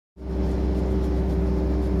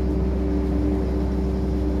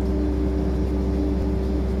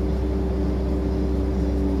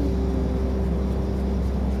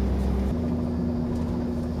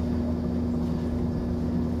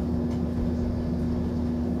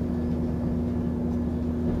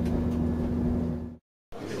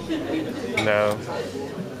No.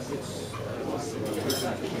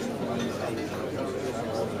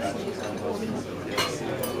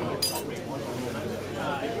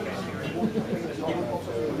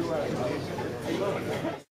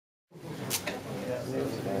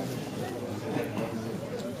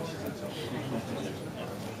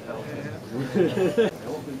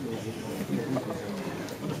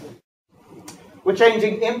 We're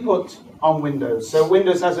changing input on Windows. So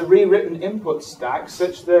Windows has a rewritten input stack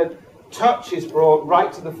such that touch is brought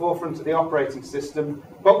right to the forefront of the operating system,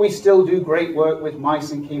 but we still do great work with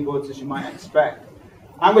mice and keyboards, as you might expect.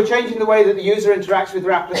 And we're changing the way that the user interacts with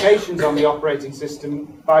their applications on the operating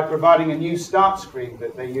system by providing a new start screen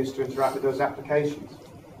that they use to interact with those applications.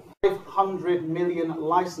 500 million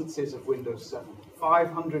licenses of Windows 7.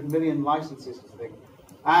 500 million licenses, I think.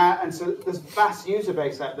 And so there's a vast user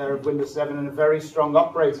base out there of Windows 7 and a very strong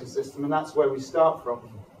operating system, and that's where we start from.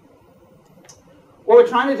 What we're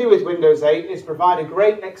trying to do with Windows 8 is provide a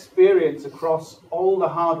great experience across all the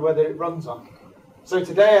hardware that it runs on. So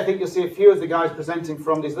today I think you'll see a few of the guys presenting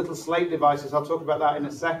from these little Slate devices. I'll talk about that in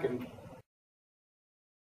a second.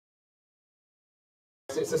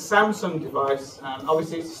 It's a Samsung device.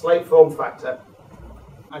 Obviously it's a Slate form factor.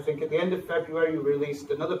 I think at the end of February we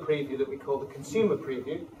released another preview that we call the consumer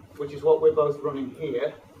preview, which is what we're both running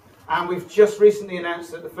here. And we've just recently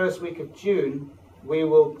announced that the first week of June we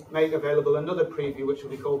will make available another preview which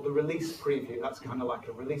will be called the release preview. That's kind of like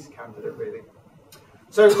a release candidate really.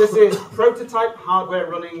 So this is prototype hardware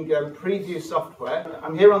running preview software.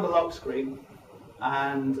 I'm here on the lock screen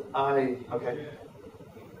and And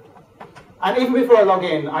even before I log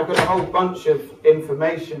in, I've got a whole bunch of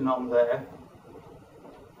information on there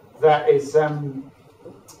that is, some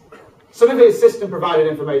of it is system provided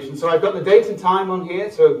information. So I've got the date and time on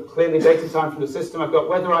here, so clearly date and time from the system. I've got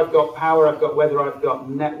whether I've got power, I've got whether I've got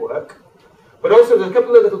network. But also there's a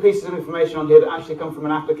couple of little pieces of information on here that actually come from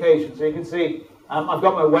an application. So you can see I've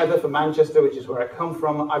got my weather for Manchester, which is where I come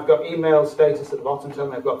from. I've got email status at the bottom,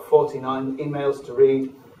 telling me I've got 49 emails to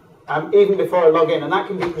read. Even before I log in, and that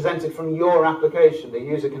can be presented from your application. The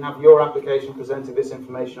user can have your application presenting this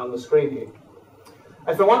information on the screen here.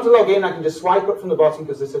 If I want to log in, I can just swipe up from the bottom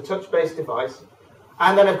because it's a touch-based device.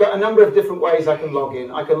 And then I've got a number of different ways I can log in.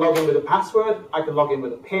 I can log in with a password, I can log in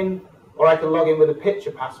with a PIN, or I can log in with a picture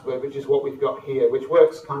password, which is what we've got here, which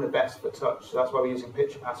works kind of best for touch. So that's why we're using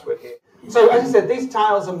picture password here. So as I said, these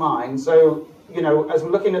tiles are mine. So, you know, as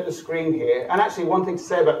I'm looking at the screen here, and actually one thing to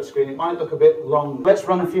say about the screen, it might look a bit long. Let's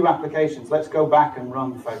run a few applications. Let's go back and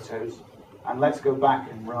run photos. And let's go back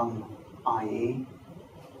and run IE.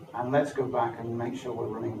 And let's go back and make sure we're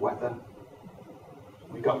running weather.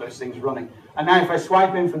 We've got those things running. And now if I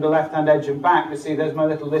swipe in from the left-hand edge and back, you see there's my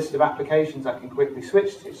little list of applications I can quickly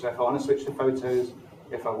switch to. So if I want to switch to photos,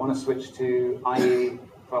 if I want to switch to IE,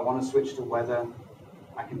 if I want to switch to weather,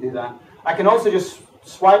 I can do that. I can also just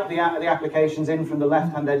swipe the applications in from the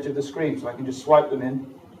left-hand edge of the screen. So I can just swipe them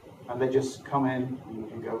in, and they just come in, and you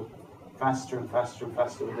can go faster and faster and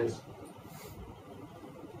faster with this.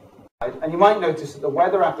 And you might notice that the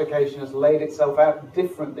weather application has laid itself out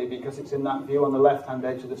differently because it's in that view on the left-hand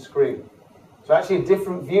edge of the screen. So actually a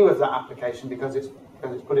different view of that application because it's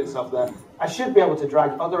put itself there. I should be able to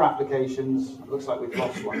drag other applications. It looks like we've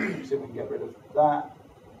lost one. Let's see if we can get rid of that.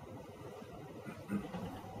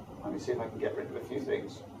 Let me see if I can get rid of a few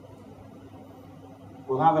things.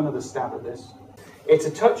 We'll have another stab at this. It's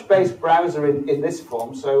a touch-based browser in this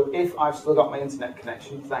form, so if I've still got my internet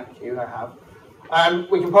connection, thank you, I have.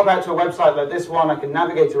 We can pop out to a website like this one. I can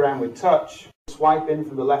navigate around with touch, swipe in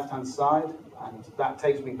from the left-hand side, and that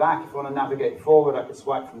takes me back. If I want to navigate forward, I can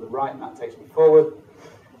swipe from the right, and that takes me forward.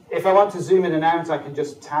 If I want to zoom in and out, I can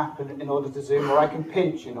just tap in order to zoom, or I can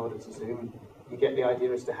pinch in order to zoom. You get the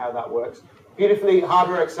idea as to how that works. Beautifully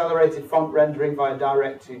hardware-accelerated font rendering via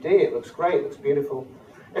Direct 2D. It looks great. It looks beautiful.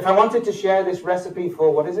 If I wanted to share this recipe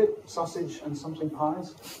for, what is it? Sausage and something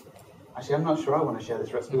pies? Actually, I'm not sure I want to share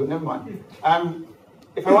this recipe, but never mind.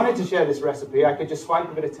 If I wanted to share this recipe, I could just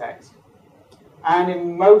swipe a bit of text. And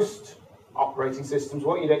in most operating systems,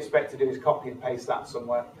 what you'd expect to do is copy and paste that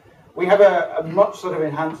somewhere. We have a much sort of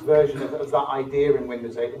enhanced version of that idea in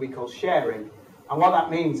Windows 8 that we call sharing. And what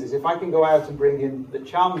that means is if I can go out and bring in the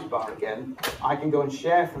Charms bar again, I can go and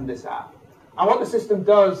share from this app. And what the system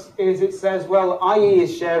does is it says, well, IE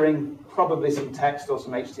is sharing probably some text or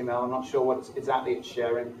some HTML. I'm not sure what exactly it's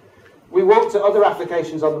sharing. We walk to other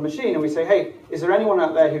applications on the machine and we say, hey, is there anyone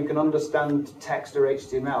out there who can understand text or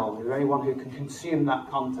HTML? Is there anyone who can consume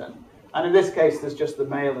that content? And in this case, there's just the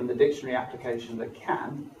mail and the dictionary application that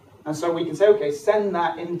can. And so we can say, okay, send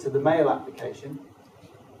that into the mail application.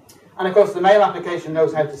 And of course, the mail application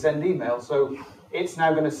knows how to send email. So it's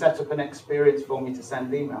now going to set up an experience for me to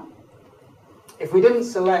send email. If we didn't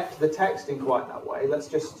select the text in quite that way, let's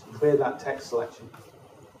just clear that text selection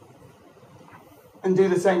and do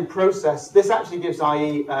the same process. This actually gives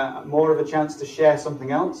IE more of a chance to share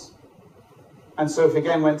something else. And so if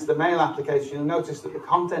again went to the mail application, you'll notice that the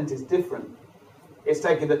content is different. It's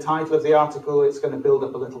taking the title of the article, it's going to build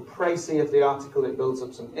up a little précis of the article, it builds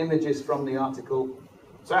up some images from the article.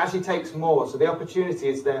 So it actually takes more. So the opportunity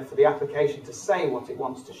is there for the application to say what it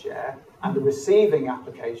wants to share and the receiving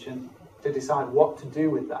application to decide what to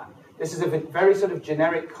do with that. This is a very sort of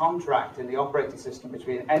generic contract in the operating system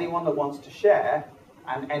between anyone that wants to share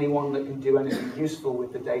and anyone that can do anything useful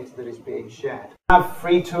with the data that is being shared. We have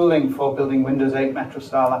free tooling for building Windows 8 Metro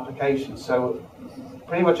style applications, so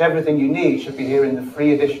pretty much everything you need should be here in the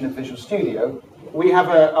free edition of Visual Studio. We have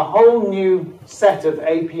a whole new set of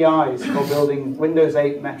APIs for building Windows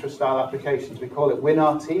 8 Metro style applications. We call it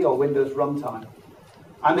WinRT or Windows Runtime.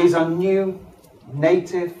 And these are new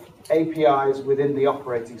native APIs within the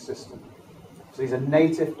operating system. So these are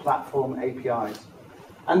native platform APIs.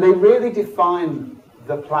 And they really define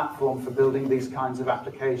the platform for building these kinds of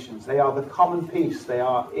applications. They are the common piece. They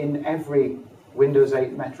are in every Windows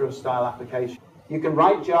 8 Metro style application. You can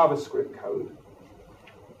write JavaScript code,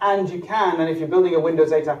 and you can, and if you're building a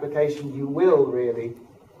Windows 8 application, you will really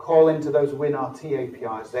call into those WinRT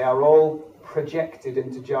APIs. They are all projected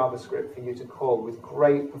into JavaScript for you to call with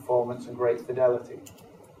great performance and great fidelity.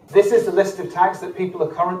 This is the list of tags that people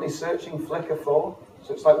are currently searching Flickr for.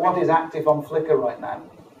 So it's like, what is active on Flickr right now?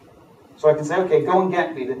 So I can say, okay, go and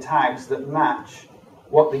get me the tags that match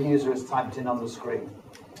what the user has typed in on the screen.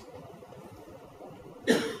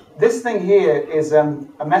 This thing here is a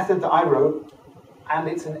method that I wrote, and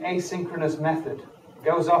it's an asynchronous method. It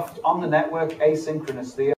goes off on the network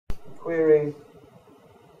asynchronously. Query,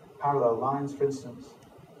 parallel lines, for instance.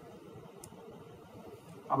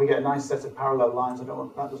 And we get a nice set of parallel lines. That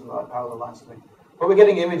doesn't look like parallel lines to me. But we're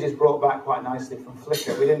getting images brought back quite nicely from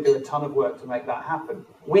Flickr. We didn't do a ton of work to make that happen.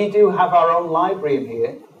 We do have our own library in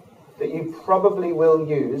here that you probably will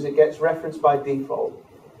use. It gets referenced by default.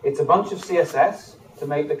 It's a bunch of CSS to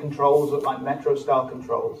make the controls look like Metro-style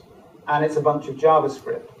controls. And it's a bunch of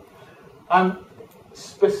JavaScript.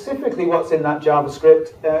 Specifically what's in that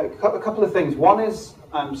JavaScript, a couple of things. One is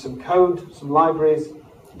some code, some libraries,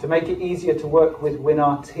 to make it easier to work with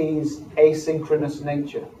WinRT's asynchronous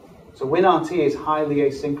nature. So WinRT is highly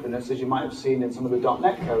asynchronous, as you might have seen in some of the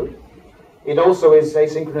 .NET code. It also is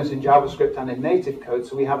asynchronous in JavaScript and in native code,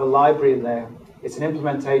 so we have a library in there. It's an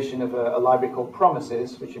implementation of a library called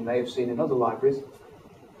Promises, which you may have seen in other libraries.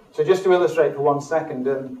 So just to illustrate for 1 second,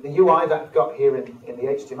 the UI that I've got here in the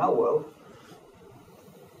HTML world,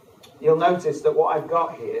 you'll notice that what I've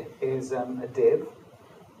got here is a div.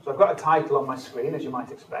 So I've got a title on my screen, as you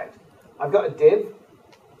might expect. I've got a div,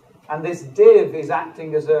 and this div is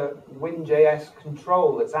acting as a Win.js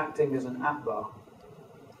control. It's acting as an app bar.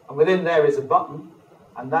 And within there is a button,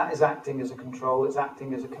 and that is acting as a control. It's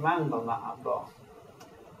acting as a command on that app bar.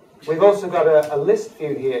 We've also got a list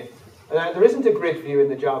view here. There isn't a grid view in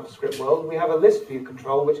the JavaScript world. We have a list view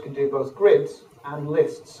control, which can do both grids and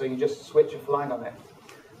lists, so you just switch a flag on it.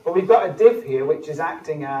 But we've got a div here, which is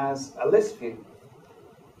acting as a list view.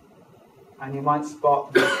 And you might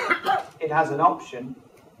spot that it has an option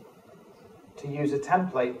to use a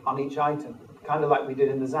template on each item, kind of like we did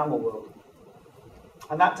in the XAML world.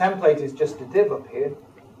 And that template is just a div up here,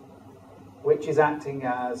 which is acting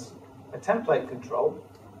as a template control.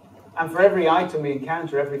 And for every item we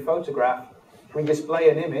encounter, every photograph, we display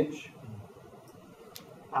an image,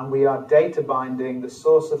 and we are data binding the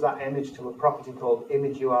source of that image to a property called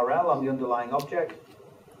image URL on the underlying object,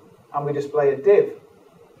 and we display a div,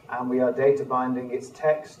 and we are data binding its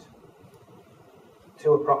text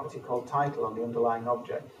to a property called title on the underlying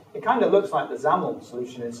object. It kind of looks like the XAML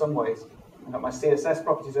solution in some ways. I've got my CSS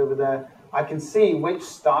properties over there. I can see which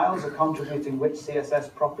styles are contributing which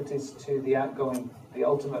CSS properties to the outgoing, the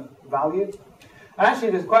ultimate value. And actually,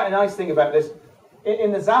 there's quite a nice thing about this.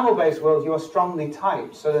 In the XAML-based world, you are strongly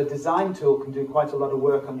typed, so the design tool can do quite a lot of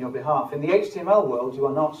work on your behalf. In the HTML world, you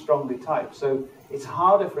are not strongly typed, so it's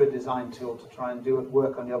harder for a design tool to try and do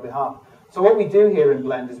work on your behalf. So what we do here in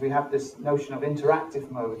Blend is we have this notion of interactive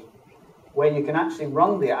mode, where you can actually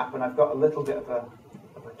run the app, and I've got a little bit of a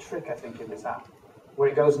trick, I think, in this app, where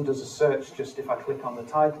it goes and does a search just if I click on the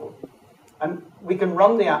title. And we can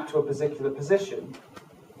run the app to a particular position,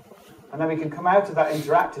 and then we can come out of that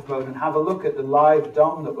interactive mode and have a look at the live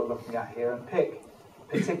DOM that we're looking at here and pick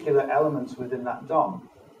particular elements within that DOM,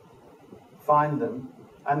 find them,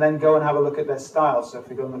 and then go and have a look at their styles. So if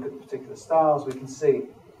we go and look at particular styles, we can see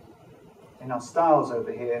in our styles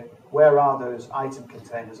over here, where are those item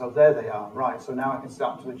containers? Oh, there they are. Right, so now I can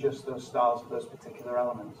start to adjust those styles for those particular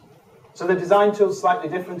elements. So the design tool is slightly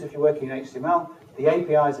different if you're working in HTML. The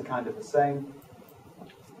APIs are kind of the same.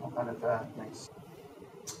 What kind of makes...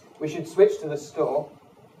 We should switch to the store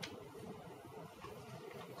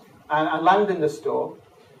and land in the store.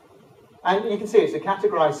 And you can see it's a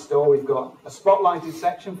categorized store. We've got a spotlighted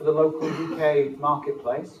section for the local UK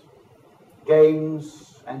marketplace,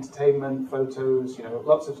 games, entertainment, photos,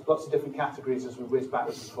 lots of different categories as we whiz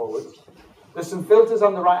backwards and forwards. There's some filters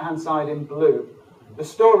on the right-hand side in blue. The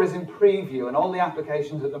store is in preview, and all the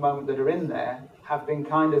applications at the moment that are in there have been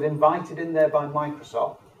kind of invited in there by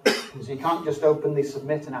Microsoft. So you can't just openly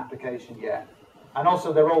submit an application yet. And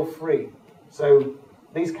also, they're all free. So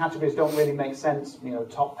these categories don't really make sense.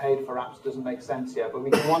 Top paid for apps doesn't make sense yet, but we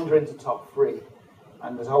can wander into top free.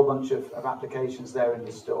 And there's a whole bunch of applications there in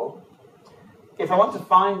the store. If I want to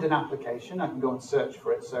find an application, I can go and search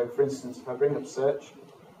for it. So for instance, if I bring up search,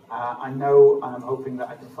 I know and I'm hoping that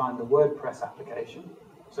I can find the WordPress application.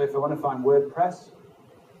 So if I want to find WordPress,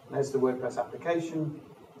 there's the WordPress application.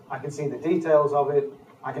 I can see the details of it.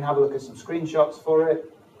 I can have a look at some screenshots for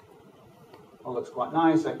it. All looks quite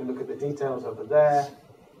nice. I can look at the details over there.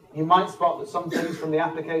 You might spot that some things from the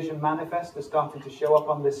application manifest are starting to show up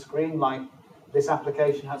on this screen, like this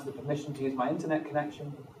application has the permission to use my internet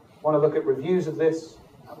connection. Want to look at reviews of this,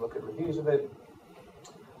 have a look at reviews of it.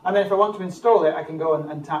 And then if I want to install it, I can go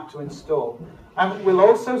and tap to install. And we'll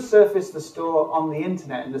also surface the store on the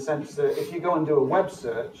internet in the sense that if you go and do a web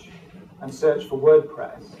search and search for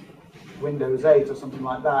WordPress, Windows 8 or something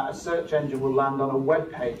like that, a search engine will land on a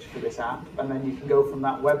web page for this app, and then you can go from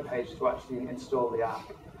that web page to actually install the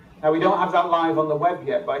app. Now, we don't have that live on the web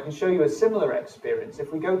yet, but I can show you a similar experience.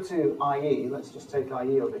 If we go to IE, let's just take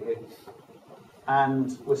IE over here,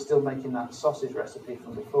 and we're still making that sausage recipe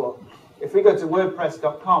from before. If we go to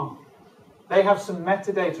WordPress.com, they have some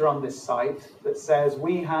metadata on this site that says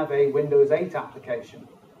we have a Windows 8 application.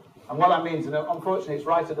 And what that means, and unfortunately it's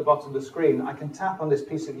right at the bottom of the screen, I can tap on this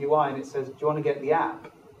piece of UI and it says, do you want to get the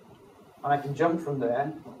app? And I can jump from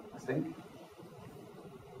there, I think.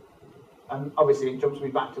 And obviously it jumps me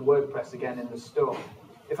back to WordPress again in the store.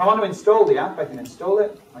 If I want to install the app, I can install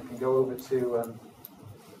it. I can go over to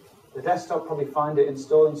the desktop, probably find it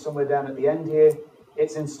installing somewhere down at the end here.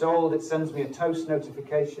 It's installed, it sends me a toast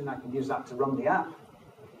notification. I can use that to run the app.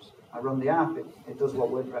 I run the app, it does what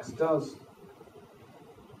WordPress does.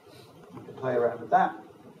 I can play around with that.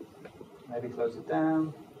 Maybe close it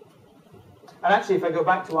down. And actually, if I go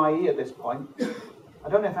back to IE at this point, I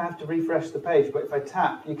don't know if I have to refresh the page, but if I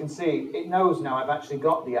tap, you can see it knows now I've actually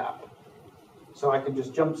got the app. So I can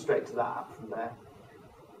just jump straight to that app from there,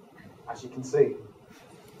 as you can see.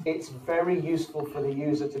 It's very useful for the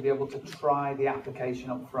user to be able to try the application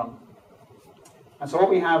up front. And so what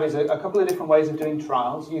we have is a couple of different ways of doing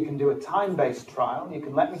trials. You can do a time-based trial. You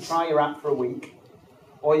can let me try your app for a week.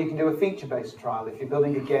 Or you can do a feature-based trial. If you're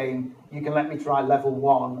building a game, you can let me try level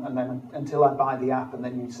 1 and then until I buy the app, and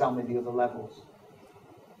then you sell me the other levels.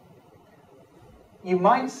 You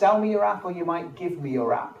might sell me your app or you might give me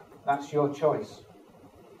your app. That's your choice.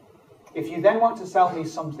 If you then want to sell me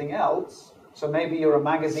something else, so maybe you're a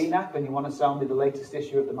magazine app and you want to sell me the latest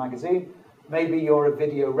issue of the magazine. Maybe you're a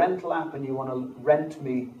video rental app and you want to rent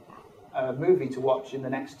me a movie to watch in the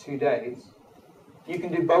next 2 days. You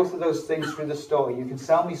can do both of those things through the store. You can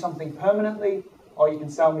sell me something permanently, or you can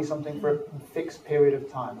sell me something for a fixed period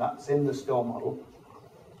of time. That's in the store model.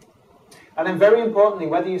 And then very importantly,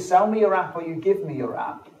 whether you sell me your app or you give me your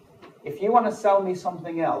app, if you want to sell me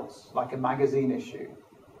something else, like a magazine issue,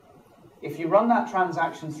 if you run that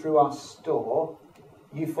transaction through our store,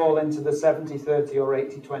 you fall into the 70-30 or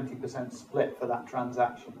 80-20% split for that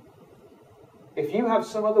transaction. If you have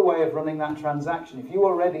some other way of running that transaction, if you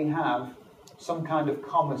already have some kind of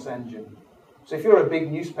commerce engine, so if you're a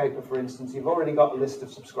big newspaper, for instance, you've already got a list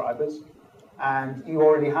of subscribers, and you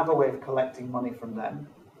already have a way of collecting money from them.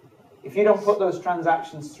 If you don't put those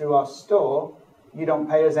transactions through our store, you don't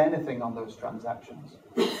pay us anything on those transactions.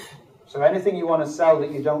 So anything you want to sell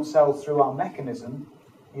that you don't sell through our mechanism,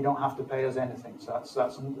 you don't have to pay us anything. So that's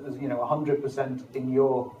 100% in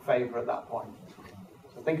your favor at that point.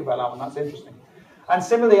 So think about that one, that's interesting. And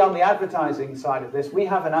similarly on the advertising side of this, we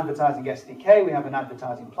have an advertising SDK, we have an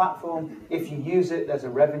advertising platform. If you use it, there's a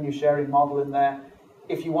revenue sharing model in there.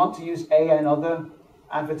 If you want to use another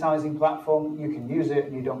advertising platform, you can use it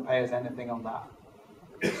and you don't pay us anything on that.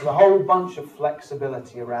 So a whole bunch of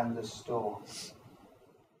flexibility around the store.